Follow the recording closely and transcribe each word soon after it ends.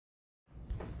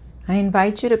I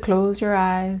invite you to close your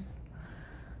eyes,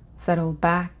 settle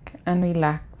back and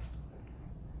relax.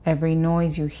 Every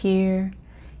noise you hear,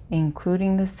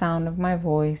 including the sound of my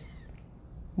voice,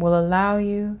 will allow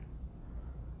you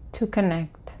to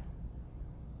connect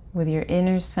with your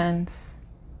inner sense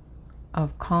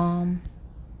of calm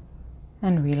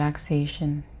and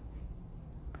relaxation.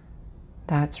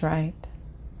 That's right.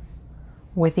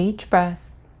 With each breath,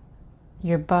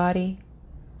 your body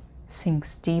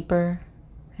sinks deeper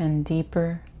and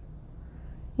deeper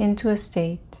into a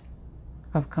state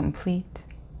of complete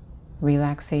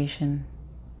relaxation.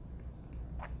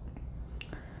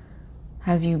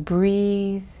 As you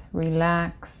breathe,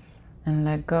 relax, and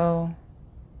let go,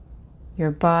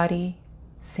 your body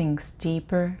sinks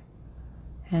deeper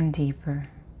and deeper.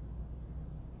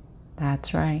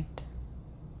 That's right.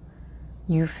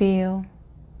 You feel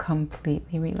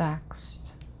completely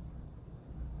relaxed,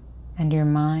 and your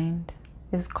mind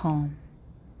is calm.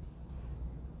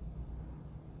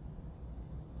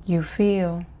 You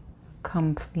feel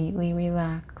completely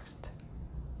relaxed,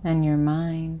 and your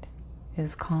mind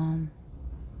is calm.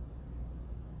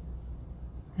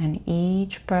 And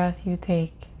each breath you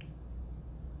take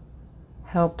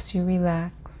helps you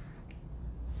relax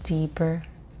deeper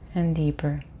and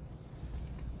deeper.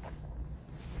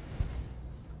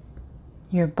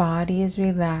 Your body is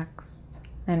relaxed,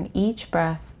 and each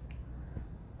breath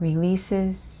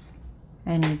releases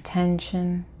any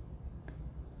tension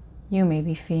you may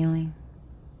be feeling.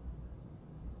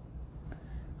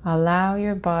 Allow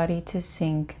your body to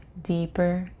sink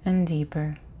deeper and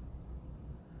deeper.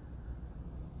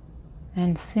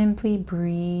 And simply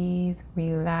breathe,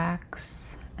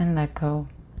 relax, and let go.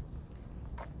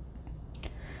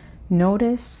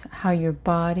 Notice how your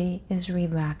body is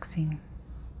relaxing.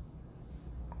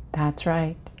 That's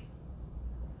right.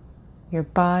 Your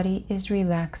body is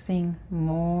relaxing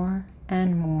more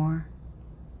and more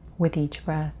with each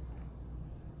breath.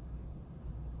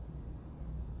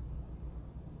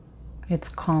 It's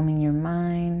calming your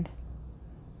mind,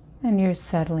 and you're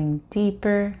settling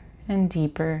deeper and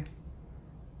deeper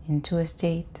into a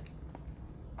state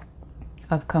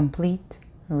of complete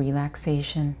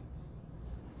relaxation.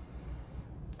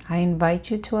 I invite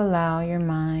you to allow your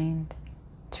mind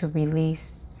to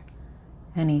release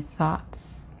any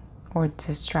thoughts or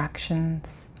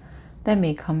distractions that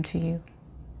may come to you.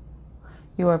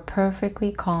 You are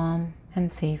perfectly calm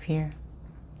and safe here.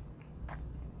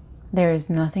 There is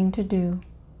nothing to do,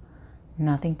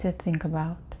 nothing to think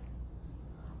about.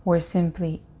 We're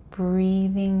simply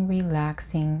breathing,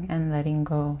 relaxing, and letting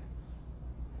go.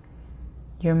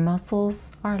 Your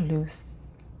muscles are loose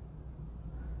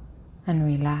and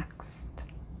relaxed.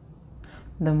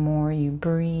 The more you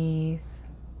breathe,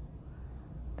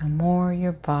 the more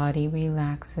your body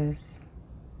relaxes.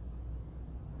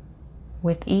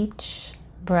 With each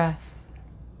breath,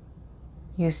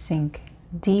 you sink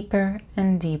deeper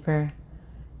and deeper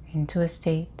into a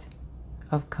state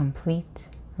of complete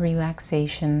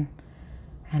relaxation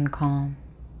and calm.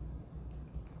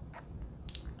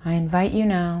 I invite you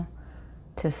now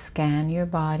to scan your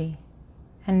body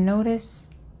and notice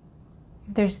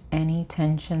if there's any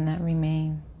tension that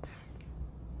remains.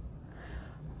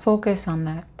 Focus on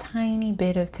that tiny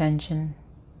bit of tension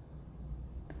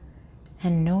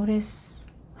and notice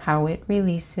how it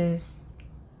releases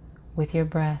with your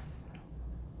breath.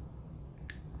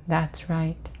 That's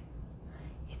right.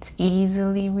 It's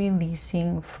easily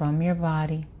releasing from your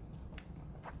body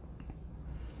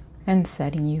and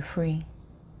setting you free.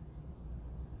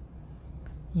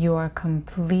 You are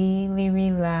completely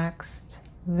relaxed,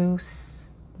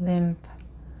 loose, limp,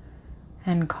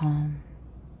 and calm.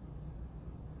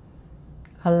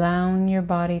 Allowing your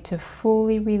body to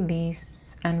fully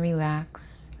release and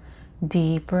relax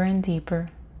deeper and deeper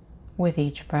with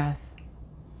each breath.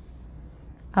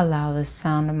 Allow the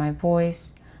sound of my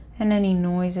voice and any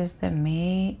noises that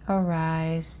may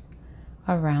arise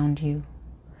around you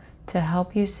to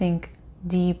help you sink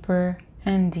deeper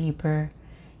and deeper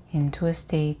into a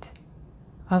state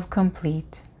of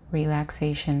complete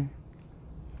relaxation.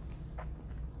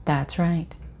 That's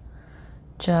right.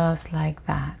 Just like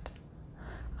that.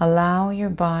 Allow your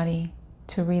body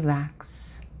to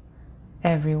relax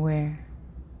everywhere.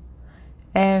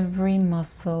 Every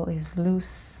muscle is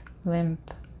loose,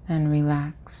 limp, and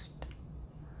relaxed.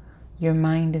 Your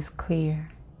mind is clear.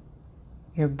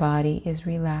 Your body is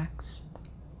relaxed.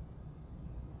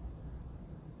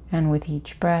 And with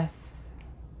each breath,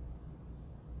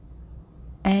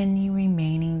 any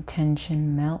remaining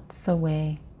tension melts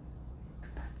away,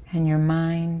 and your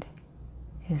mind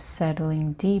is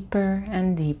settling deeper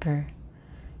and deeper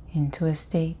into a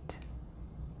state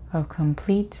of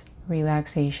complete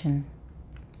relaxation.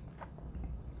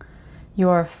 You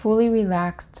are fully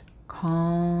relaxed,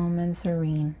 calm, and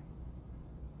serene.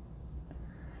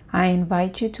 I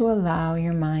invite you to allow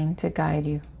your mind to guide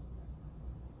you.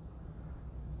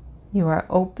 You are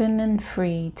open and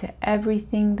free to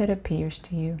everything that appears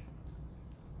to you.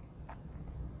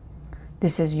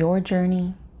 This is your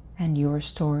journey and your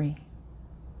story.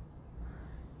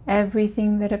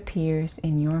 Everything that appears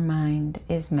in your mind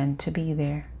is meant to be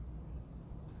there.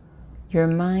 Your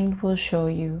mind will show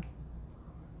you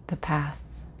the path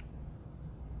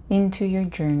into your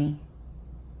journey.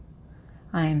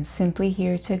 I am simply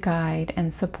here to guide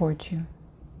and support you.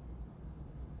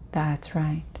 That's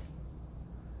right.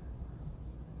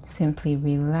 Simply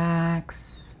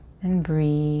relax and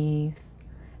breathe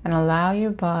and allow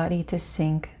your body to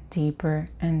sink deeper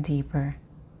and deeper.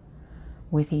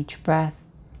 With each breath,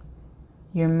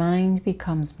 your mind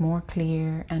becomes more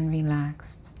clear and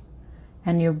relaxed,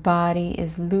 and your body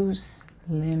is loose,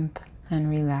 limp, and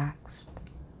relaxed.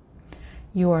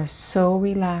 You are so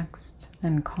relaxed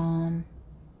and calm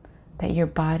that your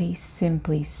body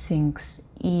simply sinks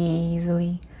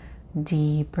easily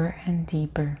deeper and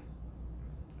deeper.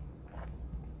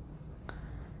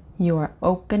 You are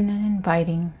open and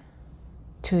inviting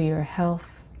to your health,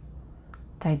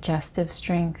 digestive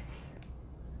strength,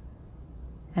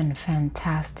 and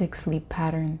fantastic sleep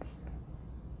patterns.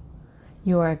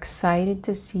 You are excited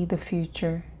to see the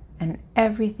future and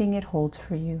everything it holds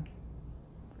for you.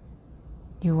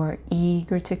 You are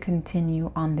eager to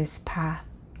continue on this path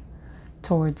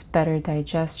towards better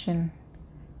digestion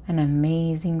and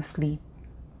amazing sleep.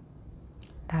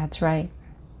 That's right.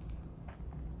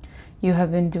 You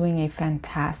have been doing a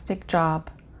fantastic job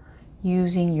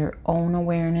using your own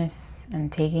awareness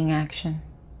and taking action.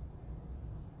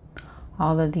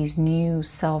 All of these new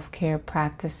self-care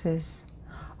practices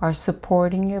are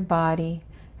supporting your body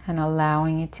and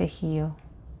allowing it to heal.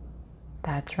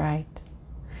 That's right.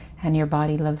 And your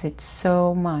body loves it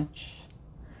so much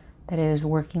that it is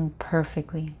working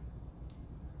perfectly.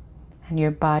 And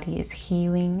your body is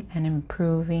healing and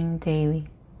improving daily.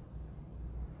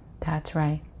 That's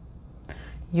right.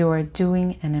 You are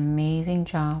doing an amazing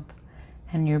job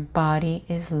and your body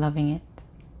is loving it.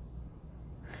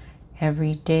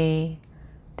 Every day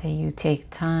that you take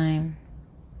time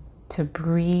to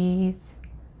breathe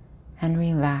and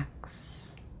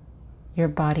relax, your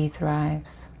body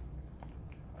thrives.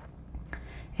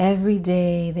 Every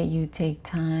day that you take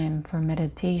time for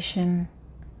meditation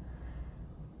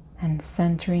and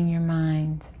centering your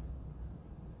mind,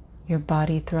 your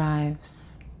body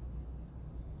thrives.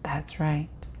 That's right.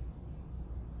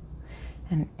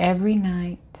 And every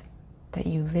night that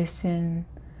you listen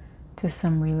to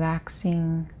some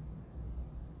relaxing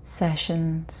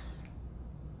sessions,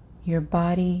 your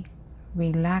body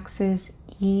relaxes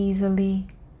easily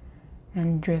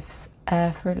and drifts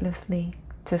effortlessly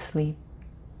to sleep.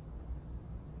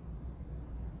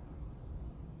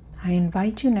 I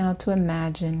invite you now to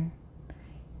imagine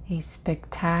a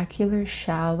spectacular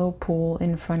shallow pool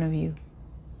in front of you.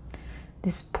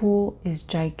 This pool is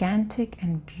gigantic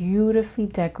and beautifully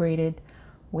decorated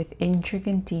with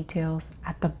intricate details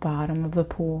at the bottom of the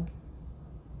pool.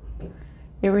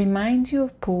 It reminds you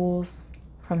of pools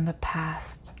from the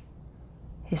past,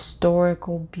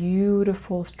 historical,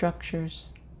 beautiful structures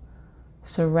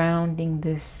surrounding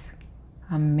this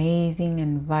amazing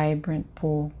and vibrant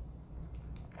pool.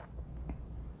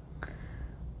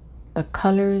 The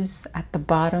colors at the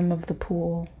bottom of the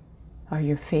pool are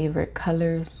your favorite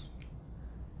colors,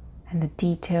 and the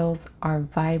details are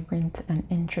vibrant and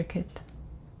intricate.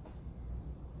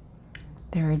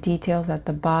 There are details at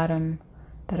the bottom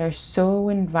that are so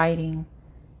inviting,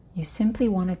 you simply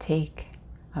want to take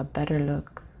a better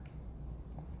look.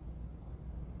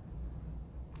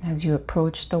 As you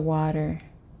approach the water,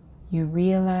 you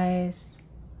realize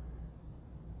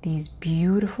these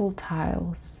beautiful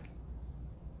tiles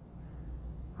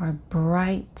are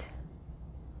bright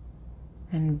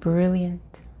and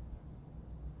brilliant,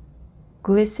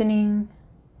 glistening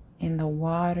in the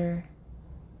water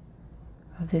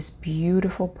of this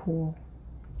beautiful pool.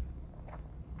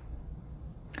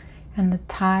 And the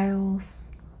tiles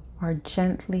are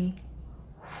gently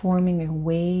forming a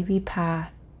wavy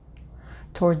path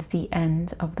towards the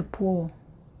end of the pool.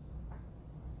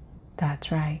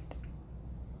 That's right.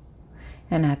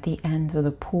 And at the end of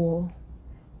the pool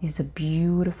is a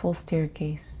beautiful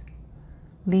staircase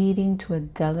leading to a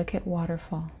delicate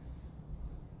waterfall.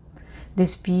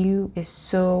 This view is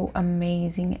so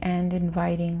amazing and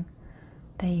inviting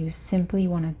that you simply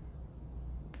want to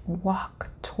walk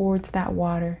towards that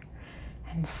water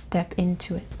and step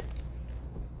into it.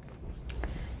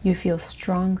 You feel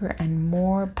stronger and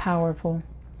more powerful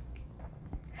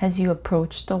as you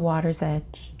approach the water's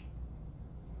edge.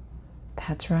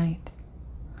 That's right.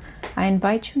 I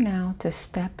invite you now to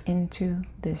step into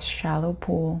this shallow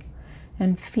pool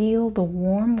and feel the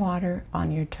warm water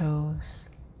on your toes.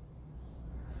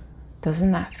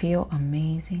 Doesn't that feel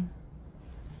amazing?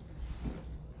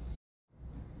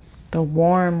 The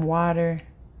warm water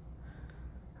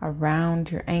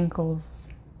around your ankles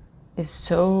is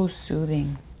so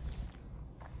soothing.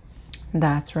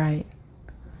 That's right.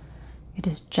 It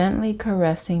is gently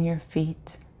caressing your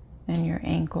feet and your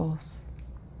ankles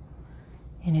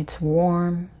in its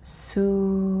warm,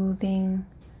 soothing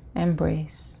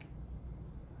embrace.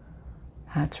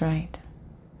 That's right.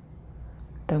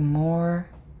 The more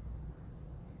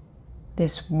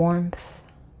this warmth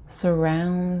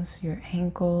surrounds your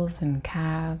ankles and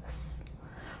calves,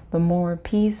 the more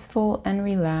peaceful and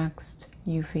relaxed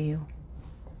you feel.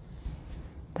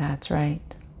 That's right.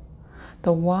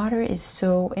 The water is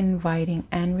so inviting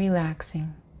and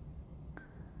relaxing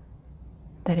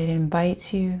that it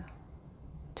invites you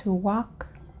to walk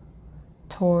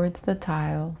towards the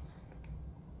tiles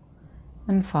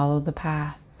and follow the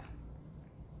path.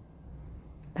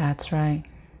 That's right.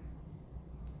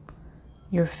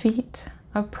 Your feet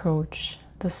approach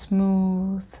the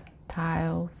smooth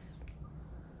tiles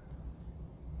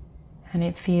and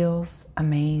it feels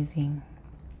amazing.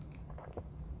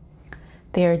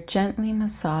 They are gently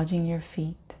massaging your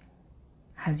feet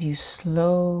as you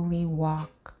slowly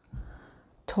walk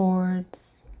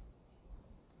towards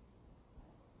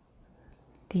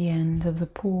the end of the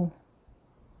pool.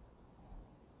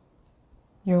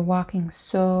 You're walking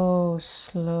so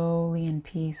slowly and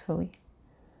peacefully,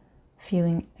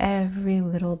 feeling every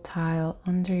little tile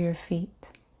under your feet.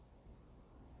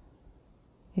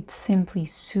 It's simply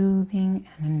soothing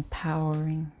and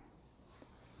empowering.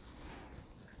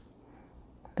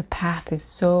 The path is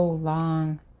so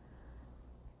long,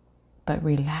 but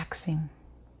relaxing.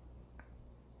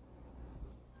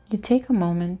 You take a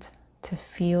moment to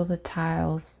feel the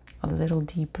tiles a little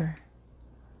deeper.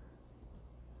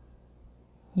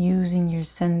 Using your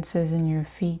senses in your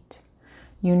feet,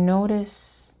 you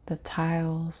notice the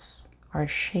tiles are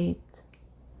shaped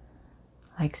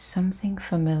like something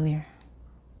familiar.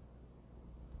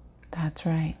 That's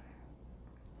right.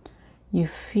 You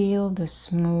feel the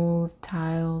smooth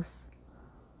tiles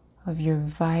of your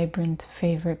vibrant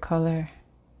favorite color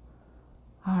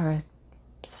are a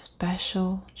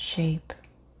special shape.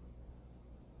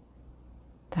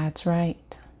 That's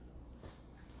right.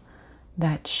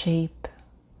 That shape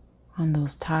on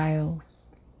those tiles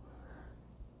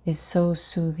is so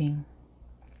soothing.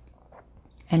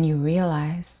 And you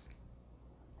realize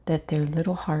that their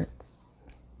little hearts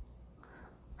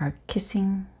are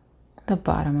kissing the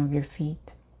bottom of your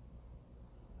feet.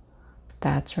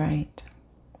 That's right.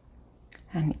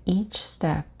 And each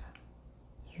step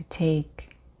you take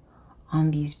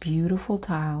on these beautiful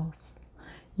tiles,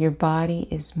 your body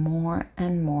is more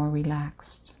and more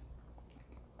relaxed.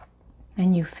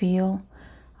 And you feel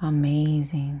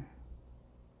amazing.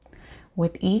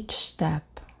 With each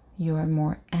step, you are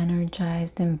more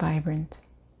energized and vibrant.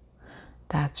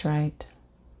 That's right.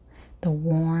 The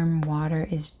warm water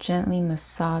is gently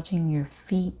massaging your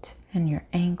feet and your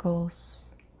ankles.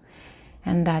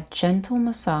 And that gentle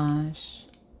massage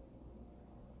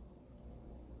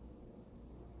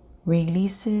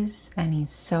releases any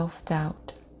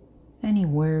self-doubt, any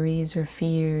worries or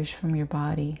fears from your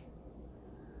body.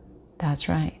 That's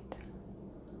right.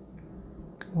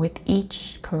 With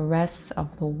each caress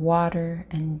of the water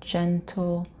and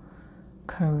gentle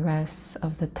caress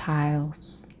of the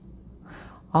tiles,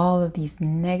 all of these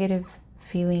negative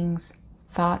feelings,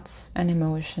 thoughts, and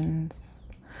emotions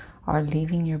are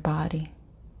leaving your body.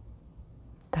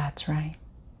 That's right.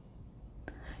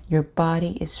 Your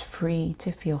body is free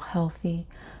to feel healthy,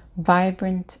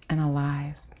 vibrant, and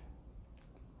alive.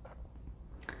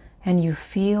 And you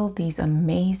feel these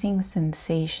amazing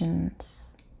sensations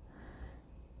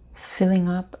filling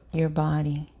up your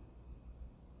body.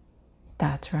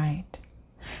 That's right.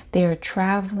 They are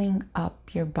traveling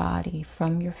up your body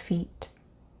from your feet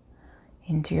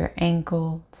into your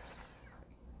ankles,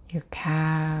 your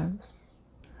calves,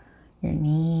 your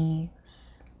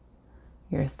knees,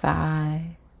 your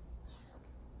thighs,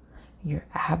 your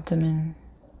abdomen,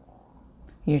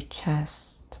 your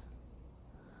chest,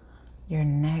 your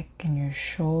neck and your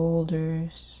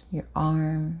shoulders, your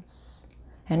arms,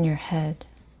 and your head.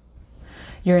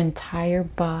 Your entire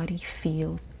body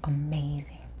feels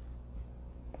amazing.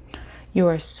 You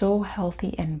are so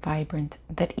healthy and vibrant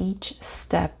that each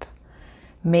step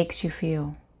makes you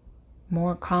feel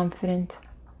more confident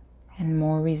and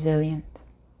more resilient.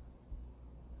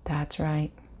 That's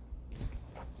right.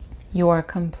 You are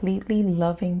completely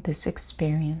loving this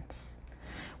experience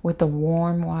with the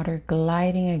warm water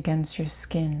gliding against your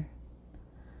skin.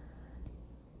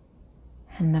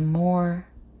 And the more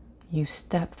you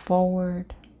step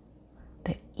forward,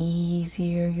 the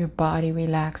easier your body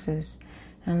relaxes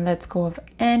and lets go of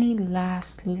any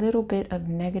last little bit of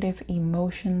negative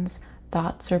emotions,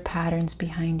 thoughts, or patterns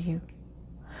behind you.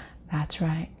 That's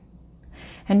right.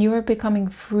 And you are becoming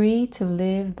free to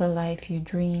live the life you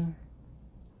dream.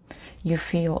 You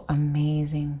feel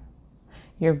amazing.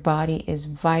 Your body is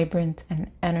vibrant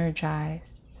and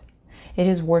energized. It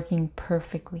is working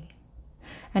perfectly.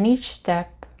 And each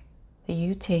step that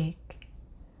you take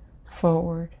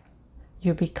forward,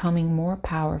 you're becoming more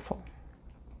powerful.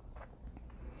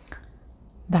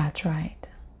 That's right.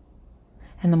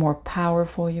 And the more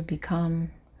powerful you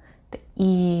become, the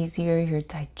easier your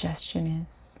digestion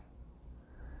is.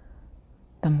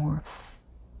 The more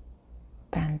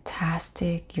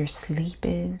fantastic your sleep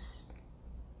is.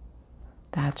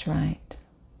 That's right.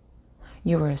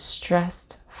 You are a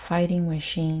stressed fighting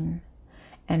machine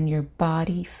and your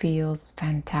body feels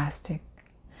fantastic.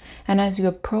 And as you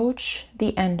approach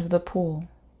the end of the pool,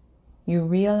 you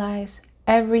realize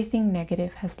everything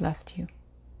negative has left you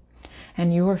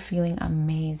and you are feeling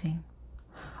amazing.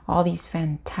 All these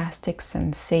fantastic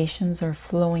sensations are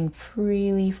flowing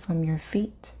freely from your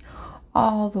feet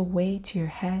all the way to your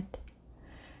head,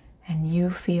 and you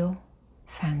feel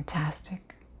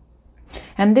fantastic.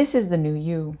 And this is the new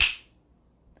you.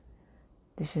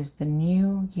 This is the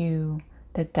new you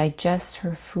that digests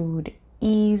her food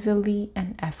easily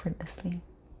and effortlessly.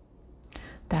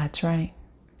 That's right.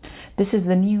 This is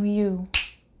the new you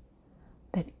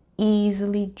that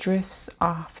easily drifts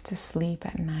off to sleep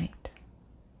at night.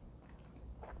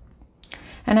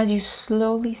 And as you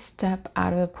slowly step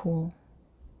out of the pool,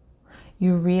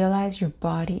 you realize your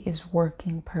body is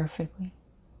working perfectly.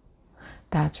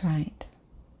 That's right.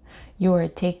 You are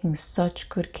taking such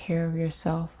good care of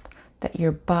yourself that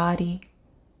your body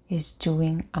is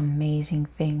doing amazing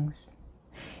things.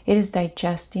 It is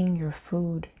digesting your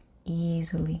food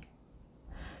easily.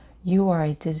 You are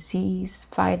a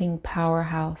disease-fighting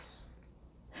powerhouse.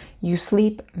 You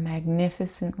sleep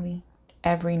magnificently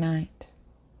every night.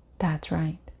 That's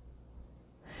right.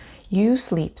 You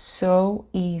sleep so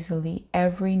easily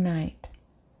every night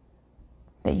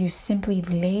that you simply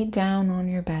lay down on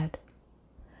your bed,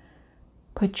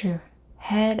 put your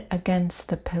head against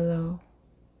the pillow,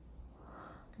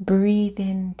 breathe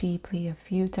in deeply a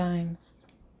few times,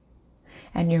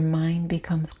 and your mind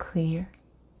becomes clear.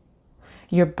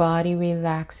 Your body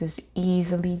relaxes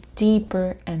easily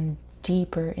deeper and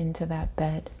deeper into that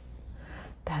bed.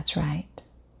 That's right.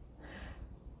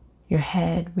 Your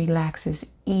head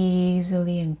relaxes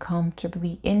easily and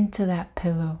comfortably into that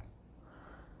pillow,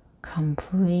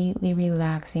 completely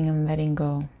relaxing and letting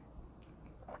go.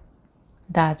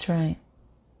 That's right.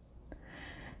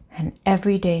 And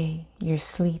every day your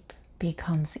sleep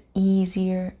becomes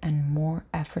easier and more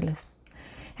effortless.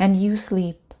 And you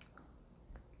sleep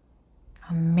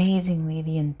amazingly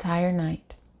the entire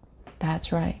night.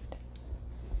 That's right.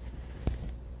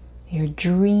 You're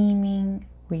dreaming,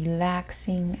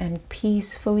 relaxing, and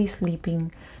peacefully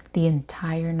sleeping the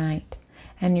entire night.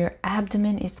 And your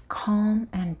abdomen is calm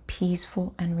and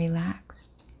peaceful and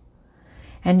relaxed.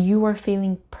 And you are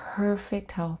feeling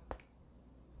perfect health.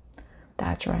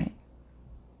 That's right.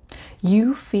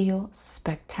 You feel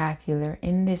spectacular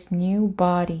in this new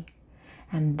body.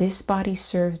 And this body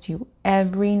serves you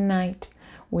every night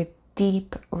with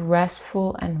deep,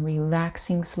 restful, and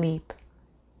relaxing sleep.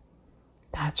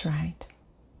 That's right.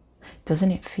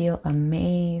 Doesn't it feel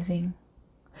amazing?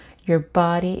 Your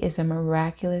body is a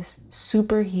miraculous,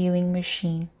 super healing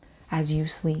machine as you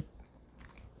sleep.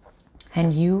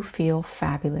 And you feel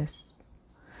fabulous.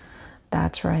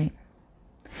 That's right.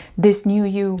 This new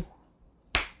you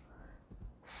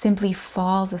simply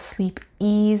falls asleep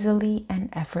easily and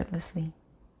effortlessly.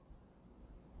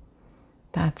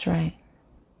 That's right.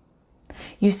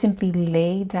 You simply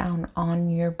lay down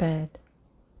on your bed.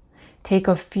 Take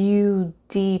a few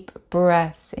deep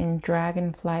breaths in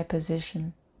dragonfly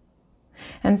position.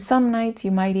 And some nights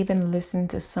you might even listen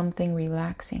to something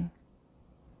relaxing.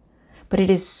 But it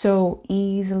is so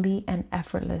easily and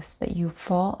effortless that you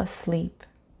fall asleep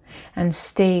and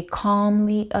stay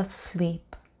calmly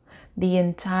asleep the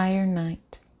entire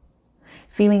night,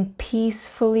 feeling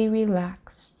peacefully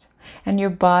relaxed, and your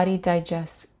body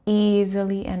digests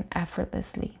easily and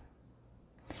effortlessly.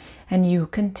 And you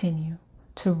continue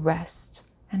to rest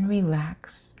and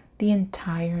relax the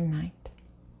entire night.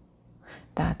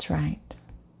 That's right.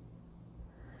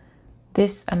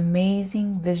 This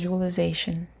amazing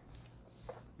visualization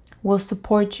will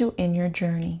support you in your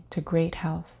journey to great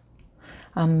health,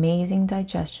 amazing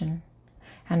digestion,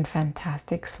 and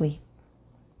fantastic sleep.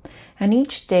 And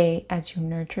each day, as you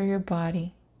nurture your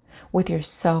body with your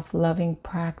self-loving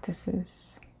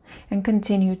practices and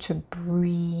continue to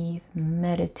breathe,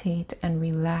 meditate, and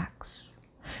relax,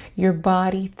 your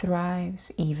body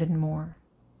thrives even more.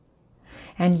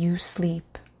 And you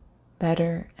sleep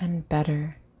better and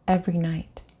better every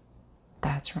night.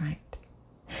 That's right.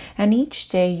 And each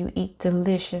day you eat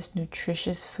delicious,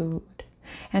 nutritious food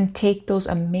and take those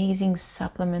amazing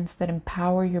supplements that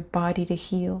empower your body to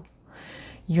heal.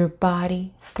 Your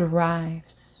body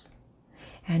thrives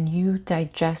and you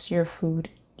digest your food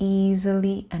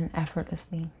easily and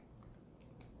effortlessly.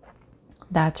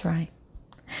 That's right.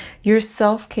 Your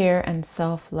self-care and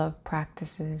self-love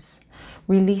practices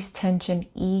release tension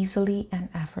easily and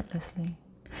effortlessly,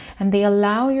 and they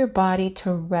allow your body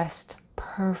to rest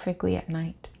perfectly at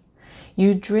night.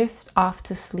 You drift off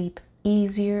to sleep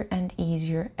easier and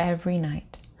easier every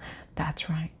night. That's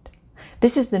right.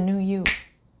 This is the new you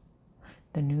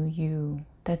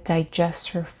that digests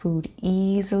her food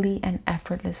easily and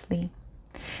effortlessly,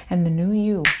 and the new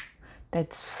you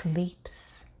that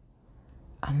sleeps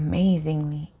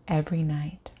amazingly every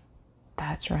night.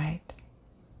 That's right.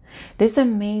 This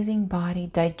amazing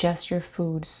body digests your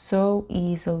food so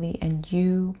easily and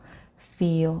you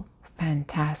feel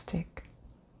fantastic.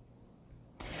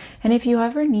 And if you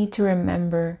ever need to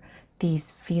remember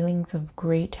these feelings of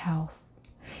great health,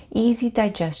 easy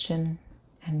digestion,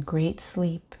 and great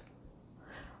sleep,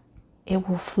 it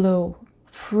will flow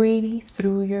freely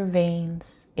through your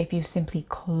veins if you simply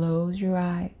close your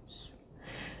eyes,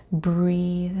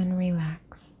 breathe and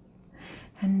relax,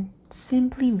 and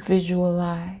simply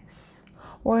visualize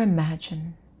or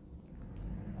imagine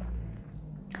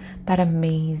that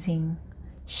amazing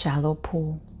shallow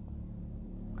pool,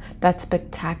 that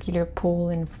spectacular pool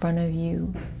in front of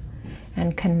you,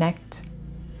 and connect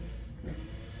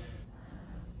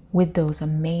with those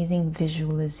amazing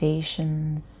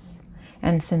visualizations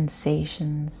and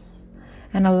sensations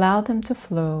and allow them to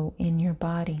flow in your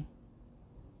body.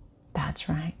 That's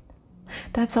right.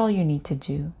 That's all you need to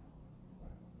do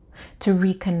to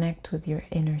reconnect with your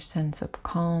inner sense of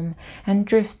calm and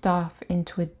drift off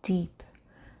into a deep,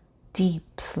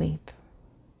 deep sleep.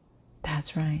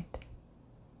 That's right.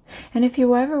 And if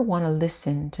you ever want to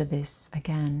listen to this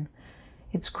again,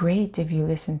 it's great if you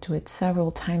listen to it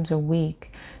several times a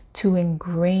week to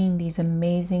ingrain these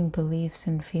amazing beliefs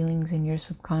and feelings in your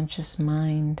subconscious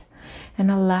mind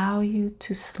and allow you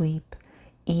to sleep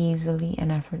easily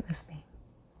and effortlessly.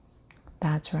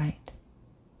 That's right.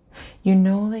 You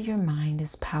know that your mind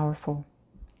is powerful.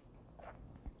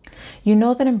 You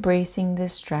know that embracing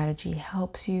this strategy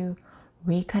helps you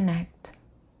reconnect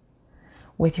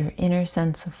with your inner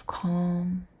sense of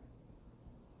calm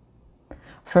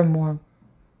for more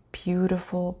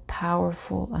beautiful,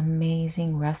 powerful,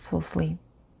 amazing, restful sleep.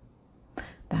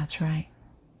 That's right.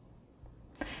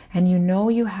 And you know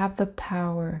you have the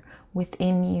power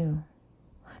within you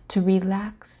to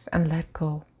relax and let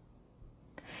go.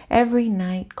 Every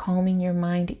night, calming your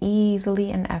mind easily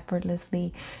and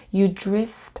effortlessly, you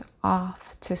drift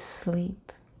off to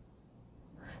sleep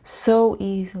so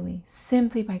easily,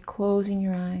 simply by closing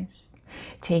your eyes,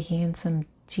 taking in some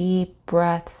deep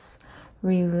breaths,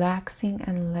 relaxing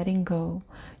and letting go.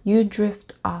 You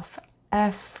drift off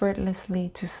effortlessly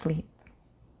to sleep.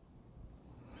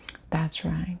 That's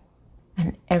right.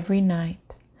 And every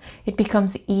night, it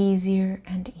becomes easier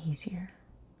and easier.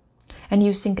 And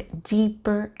you sink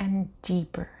deeper and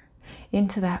deeper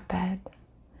into that bed,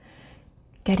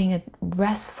 getting a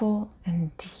restful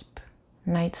and deep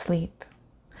night's sleep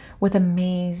with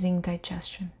amazing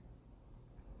digestion.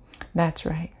 That's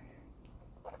right.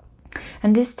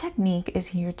 And this technique is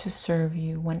here to serve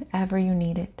you whenever you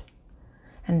need it.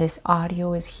 And this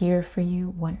audio is here for you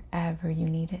whenever you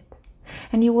need it.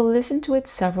 And you will listen to it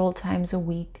several times a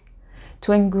week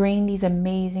to ingrain these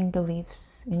amazing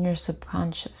beliefs in your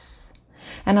subconscious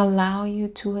and allow you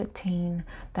to attain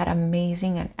that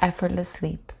amazing and effortless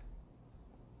sleep.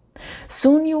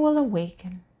 Soon you will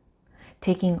awaken,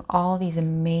 taking all these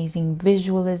amazing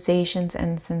visualizations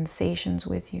and sensations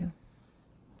with you.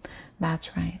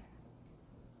 That's right.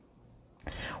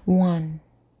 1.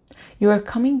 You are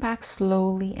coming back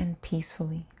slowly and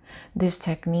peacefully. This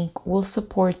technique will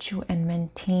support you and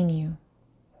maintain you.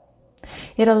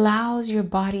 It allows your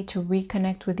body to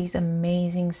reconnect with these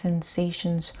amazing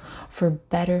sensations for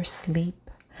better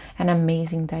sleep and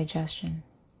amazing digestion.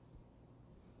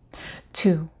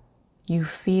 2. You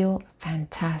feel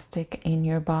fantastic in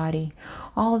your body.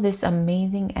 All this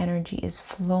amazing energy is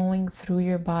flowing through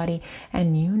your body,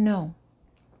 and you know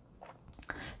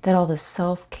that all the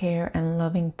self-care and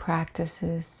loving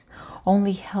practices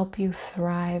only help you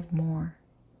thrive more.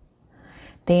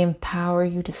 They empower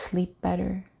you to sleep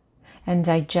better and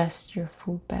digest your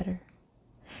food better,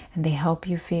 and they help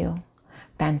you feel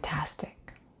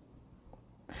fantastic.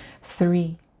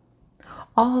 3.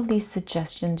 All of these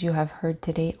suggestions you have heard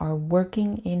today are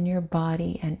working in your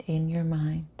body and in your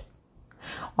mind.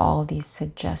 All these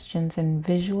suggestions and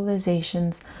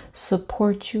visualizations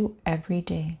support you every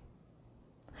day.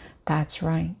 That's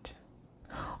right.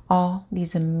 All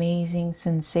these amazing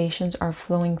sensations are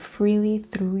flowing freely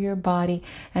through your body,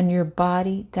 and your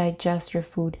body digests your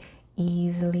food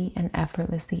easily and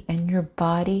effortlessly. And your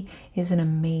body is an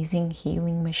amazing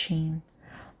healing machine.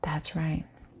 That's right.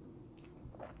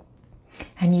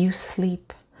 And you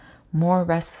sleep more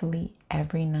restfully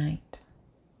every night.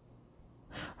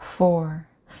 4.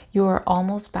 You are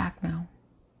almost back now.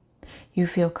 You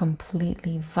feel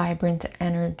completely vibrant,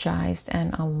 energized,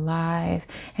 and alive.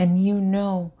 And you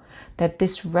know that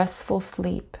this restful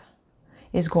sleep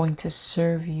is going to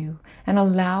serve you and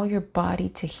allow your body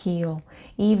to heal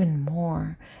even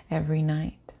more every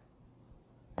night.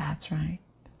 That's right.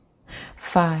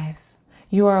 5.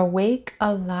 You are awake,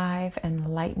 alive,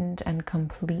 enlightened, and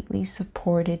completely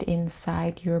supported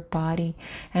inside your body,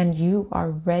 and you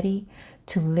are ready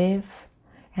to live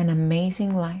an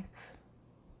amazing life,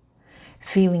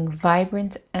 feeling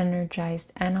vibrant,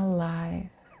 energized, and alive.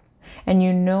 And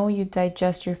you know you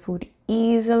digest your food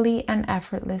easily and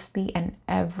effortlessly, and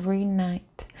every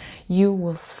night you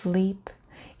will sleep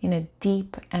in a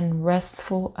deep and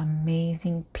restful,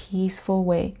 amazing, peaceful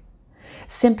way,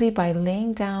 simply by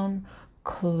laying down,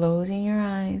 closing your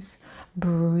eyes,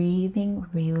 breathing,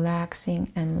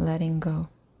 relaxing, and letting go.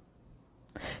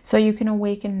 So you can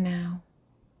awaken now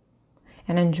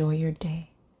and enjoy your day.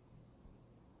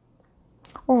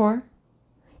 Or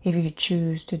if you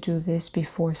choose to do this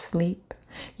before sleep,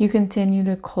 you continue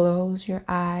to close your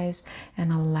eyes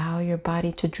and allow your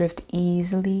body to drift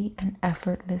easily and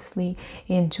effortlessly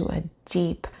into a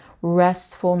deep,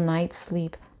 restful night's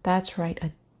sleep. That's right,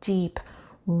 a deep,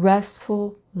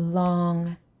 restful,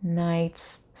 long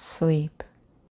night's sleep.